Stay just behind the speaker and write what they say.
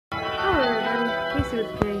Casey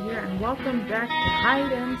with K here, and welcome back to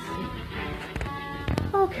Hide and Seek.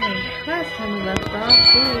 Okay, last time we left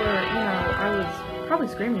off, we were, I was probably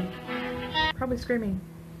screaming.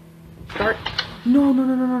 Start. No.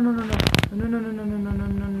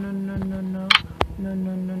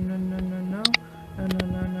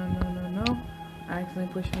 I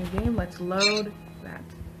accidentally pushed new game. Let's load that.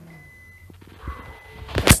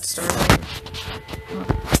 That started.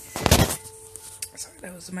 Sorry,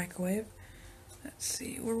 that was the microwave. Let's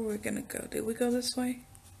see, where were we gonna go? Did we go this way?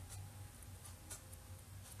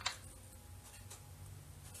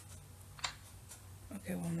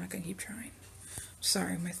 Okay, well, I'm not gonna keep trying.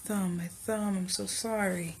 Sorry, my thumb, I'm so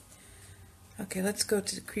sorry. Okay, let's go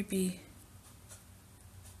to the creepy...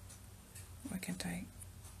 Why can't I?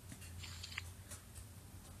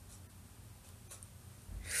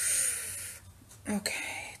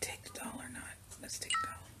 Okay, take the doll or not. Let's take the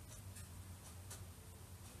doll.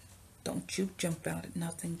 Don't you jump out at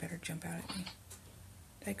nothing. Better jump out at me.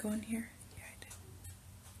 Did I go in here? Yeah, I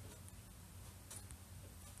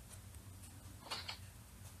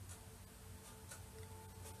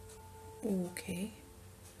did. Okay.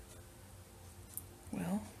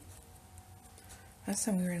 Well, last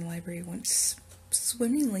time we were in the library, it went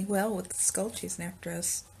swimmingly well with the skull chasing after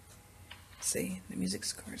us. Let's see, the music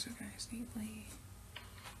scores organized neatly.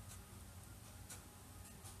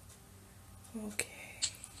 Okay.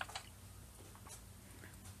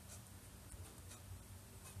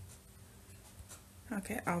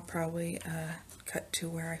 Okay, I'll probably cut to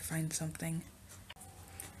where I find something.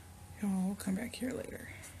 We'll come back here later.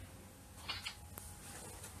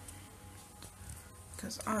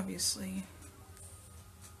 Because obviously,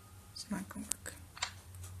 it's not going to work.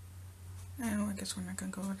 Oh, I guess we're not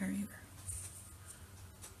going to go over there either.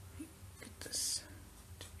 Get this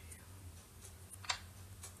to view.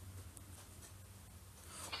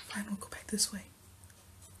 Fine, we'll go back this way.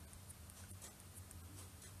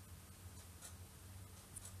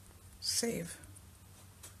 Save.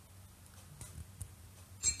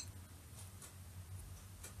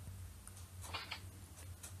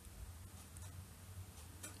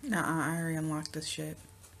 Nuh-uh, I already unlocked this shit.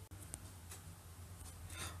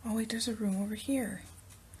 Oh wait, there's a room over here.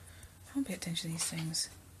 I don't pay attention to these things.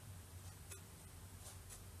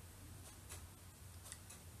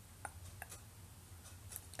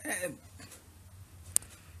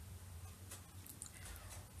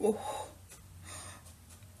 Oh.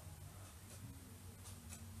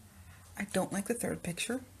 I don't like the third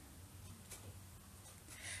picture.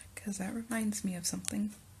 Because that reminds me of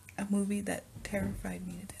something. A movie that terrified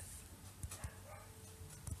me to death.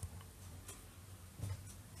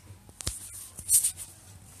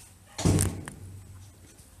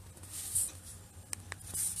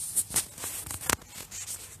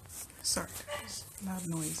 Sorry, there's loud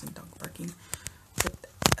noise and dog barking. But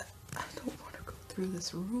I don't want to go through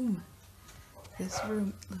this room. This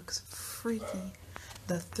room looks freaky.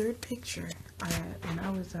 The third picture, when I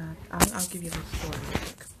was I'll give you the story real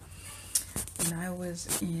quick. When I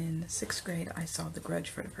was in 6th grade, I saw The Grudge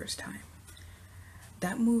for the first time.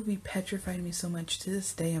 That movie petrified me so much. To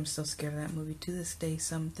this day, I'm still scared of that movie. To this day,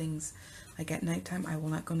 some things, like at nighttime, I will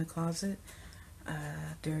not go in the closet.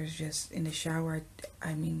 There's just, in the shower,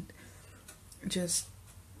 I mean, just,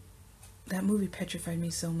 that movie petrified me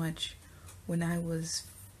so much when I was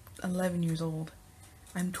 11 years old.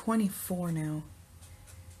 I'm 24 now.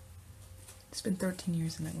 It's been 13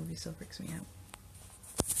 years and that movie still freaks me out.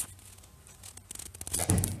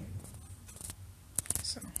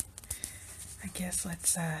 So, I guess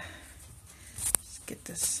let's get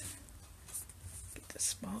this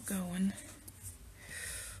ball going.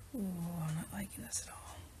 Ooh, I'm not liking this at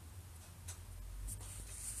all.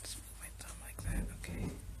 Just move my thumb like that, okay.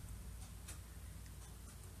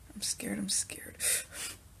 I'm scared.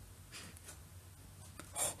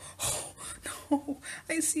 Oh, no,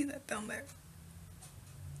 I see that down there.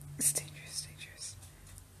 It's dangerous.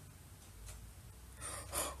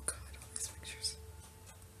 Oh God, all these pictures.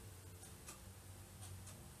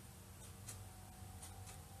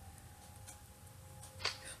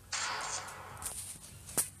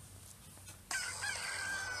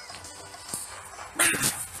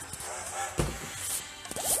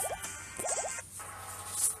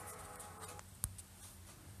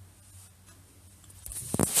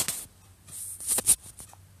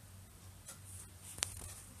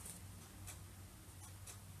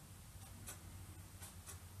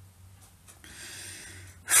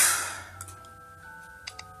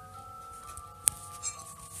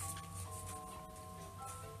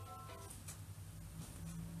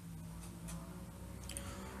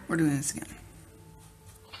 We're doing this again.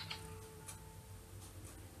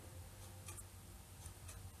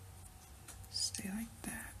 Stay like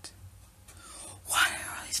that. Why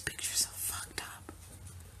are all these pictures so fucked up?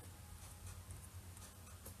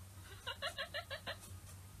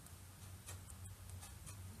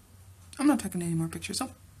 I'm not taking any more pictures.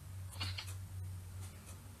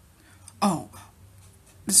 Oh,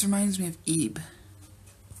 this reminds me of Ebe.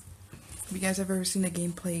 Have you guys ever seen the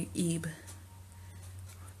gameplay Ebe?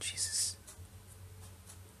 Oh, Jesus.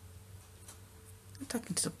 I'm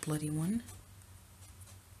talking to the bloody one.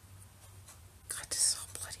 God, this is so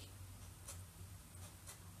bloody.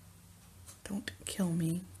 Don't kill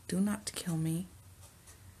me. Do not kill me.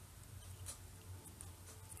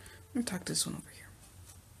 I'm gonna talk to this one over here.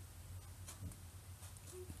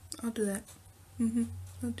 I'll do that.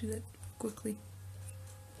 I'll do that quickly.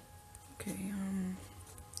 Okay,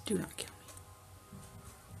 do not kill me.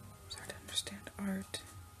 Sorry to understand art.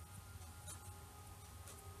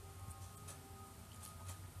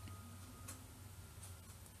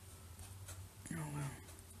 Oh well.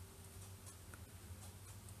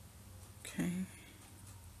 Okay.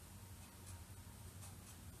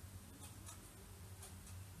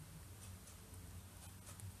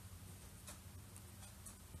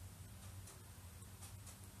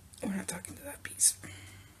 We're not talking to that piece.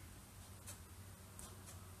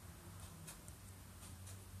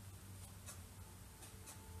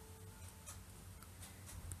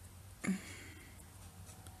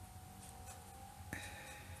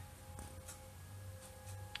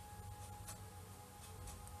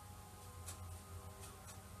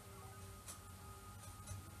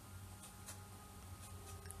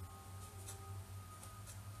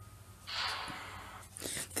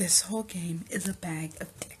 This whole game is a bag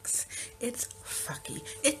of dicks. It's fucky.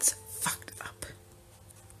 It's fucked up.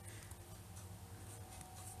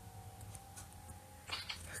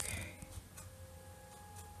 Okay.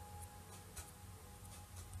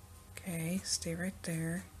 Okay, stay right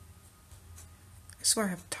there. I swear I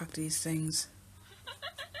have to talk to these things.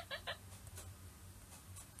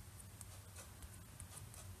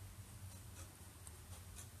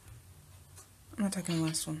 I'm not talking the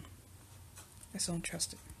last one. I still don't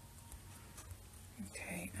trust it.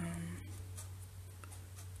 Okay,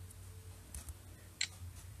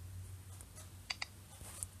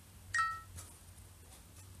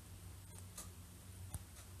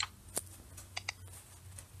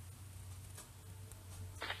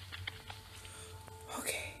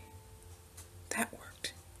 okay. That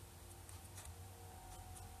worked.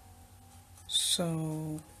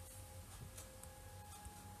 So...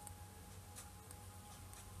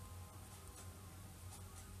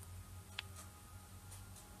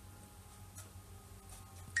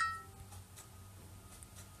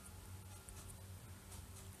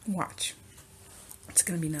 watch. It's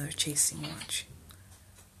gonna be another chase scene, watch.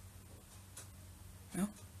 No?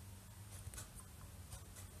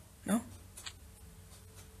 No?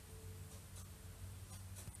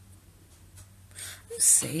 I'm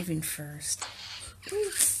saving first.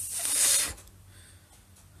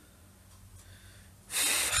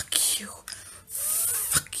 Fuck you.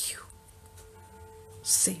 Fuck you.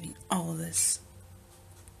 Saving all of this.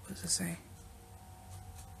 What does it say?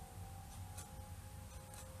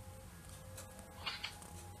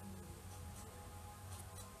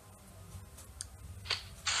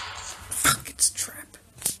 Fuck, it's a trap.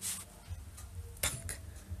 Punk.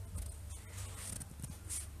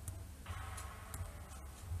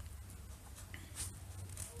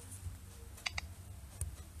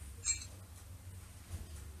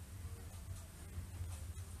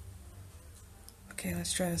 Okay,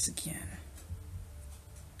 let's try this again.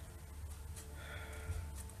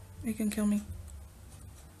 You can kill me?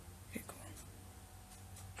 Okay, cool.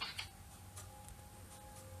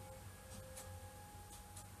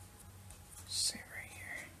 Save right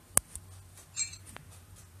here.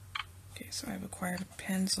 Okay, so I've acquired a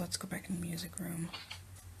pen, so let's go back in the music room.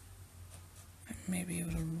 I may be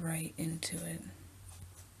able to write into it.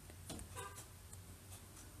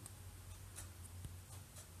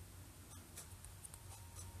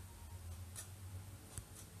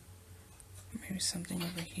 Maybe something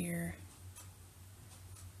over here.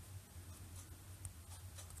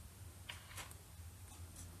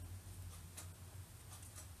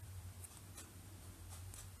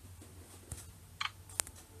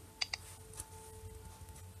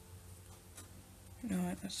 You know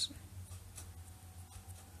what? Let's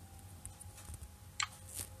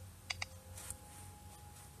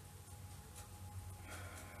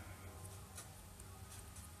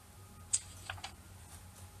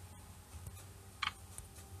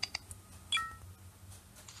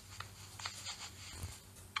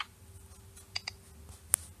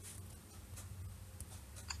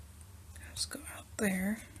go out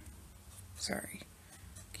there. Sorry.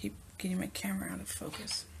 Keep getting my camera out of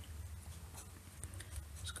focus.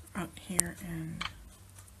 Let's go out here and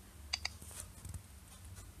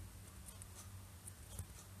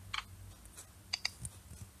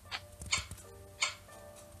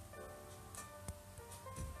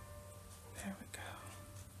there we go.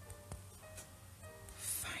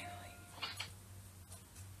 Finally.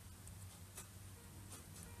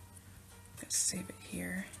 Let's save it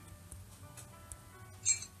here.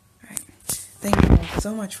 Alright. Thank you all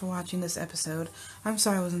so much for watching this episode. I'm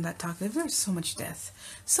sorry I wasn't that talkative. There was so much death.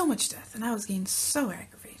 So much death. And I was getting so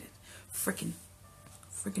aggravated. Freaking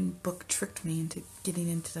book tricked me into getting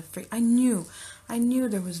into the I knew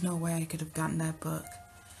there was no way I could have gotten that book.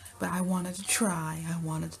 But I wanted to try. I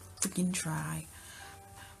wanted to freaking try.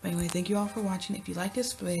 But anyway, thank you all for watching. If you like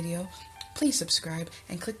this video, please subscribe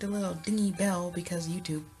and click the little dingy bell because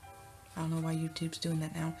YouTube. I don't know why YouTube's doing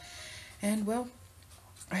that now. And well,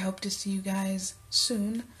 I hope to see you guys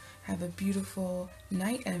soon. Have a beautiful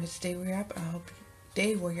night, and if it's day where you're at, I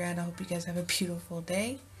hope you guys have a beautiful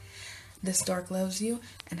day. This Dark loves you,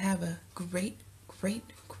 and have a great, great,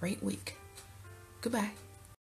 great week. Goodbye.